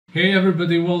Hey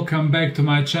everybody, welcome back to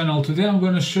my channel. Today I'm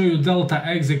going to show you Delta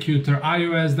Executor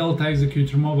iOS, Delta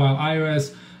Executor mobile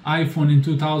iOS, iPhone in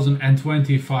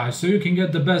 2025. So you can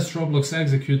get the best Roblox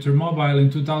Executor mobile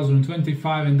in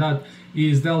 2025, and that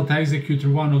is Delta Executor,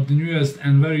 one of the newest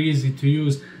and very easy to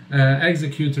use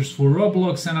executors for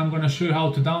Roblox, and I'm going to show you how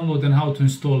to download and how to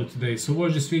install it today. So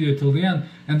watch this video till the end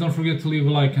and don't forget to leave a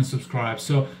like and subscribe.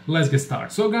 So let's get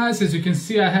started. So guys, as you can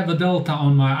see, I have a Delta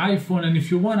on my iPhone, and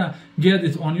if you want to get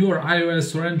it on your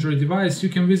iOS or Android device, you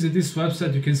can visit this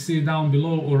website. You can see it down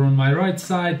below or on my right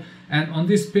side, and on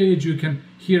this page you can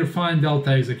here find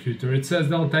Delta Executor. It says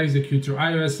Delta Executor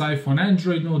iOS, iPhone,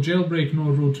 Android, no jailbreak,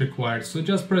 no root required. So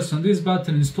just press on this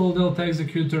button, install Delta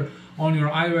Executor on your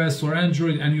iOS or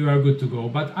Android, and you are good to go.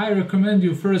 But I recommend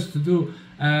you first to do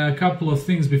a couple of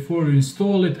things before you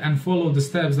install it and follow the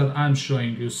steps that I'm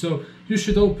showing you. So you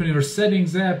should open your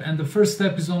settings app, and the first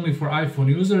step is only for iPhone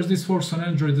users. This works on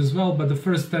Android as well, but the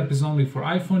first step is only for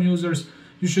iPhone users.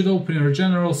 You should open your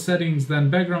general settings,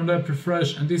 then background app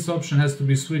refresh, and this option has to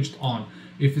be switched on.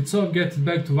 If it's off, get it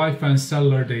back to Wi-Fi and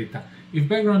cellular data. If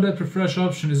background app refresh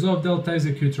option is off, Delta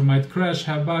Executor might crash,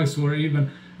 have bugs, or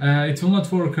even it will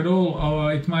not work at all,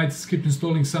 or it might skip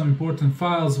installing some important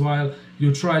files while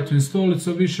you try to install it,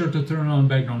 so be sure to turn on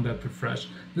background app refresh.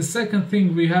 The second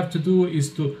thing we have to do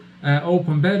is to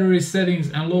open battery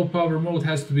settings, and low power mode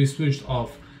has to be switched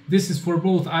off. This is for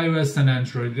both iOS and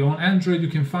Android. On Android you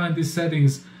can find these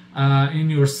settings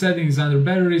in your settings under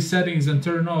battery settings and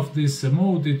turn off this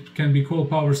mode. It can be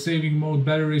called power saving mode,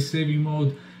 battery saving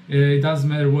mode. It doesn't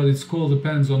matter what it's called,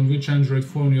 depends on which Android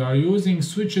phone you are using.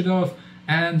 Switch it off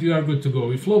and you are good to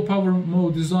go. If low power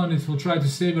mode is on, it will try to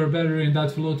save your battery, and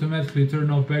that will automatically turn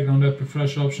off background app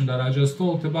refresh option that I just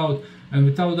talked about. And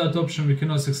without that option we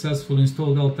cannot successfully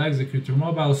install Delta Executor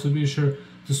mobile, so be sure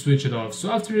to switch it off.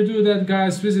 So after you do that,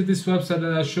 guys, visit this website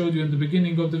that I showed you in the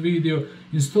beginning of the video,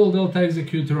 install Delta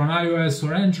Executor on iOS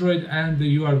or Android, and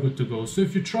you are good to go. So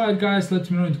if you tried, guys,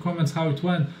 let me know in the comments how it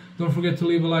went. Don't forget to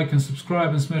leave a like and subscribe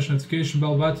and smash the notification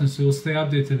bell button so you'll stay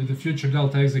updated with the future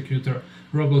Delta Executor,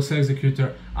 Roblox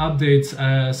Executor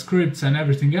updates, scripts and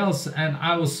everything else, and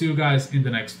I will see you guys in the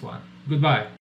next one. Goodbye.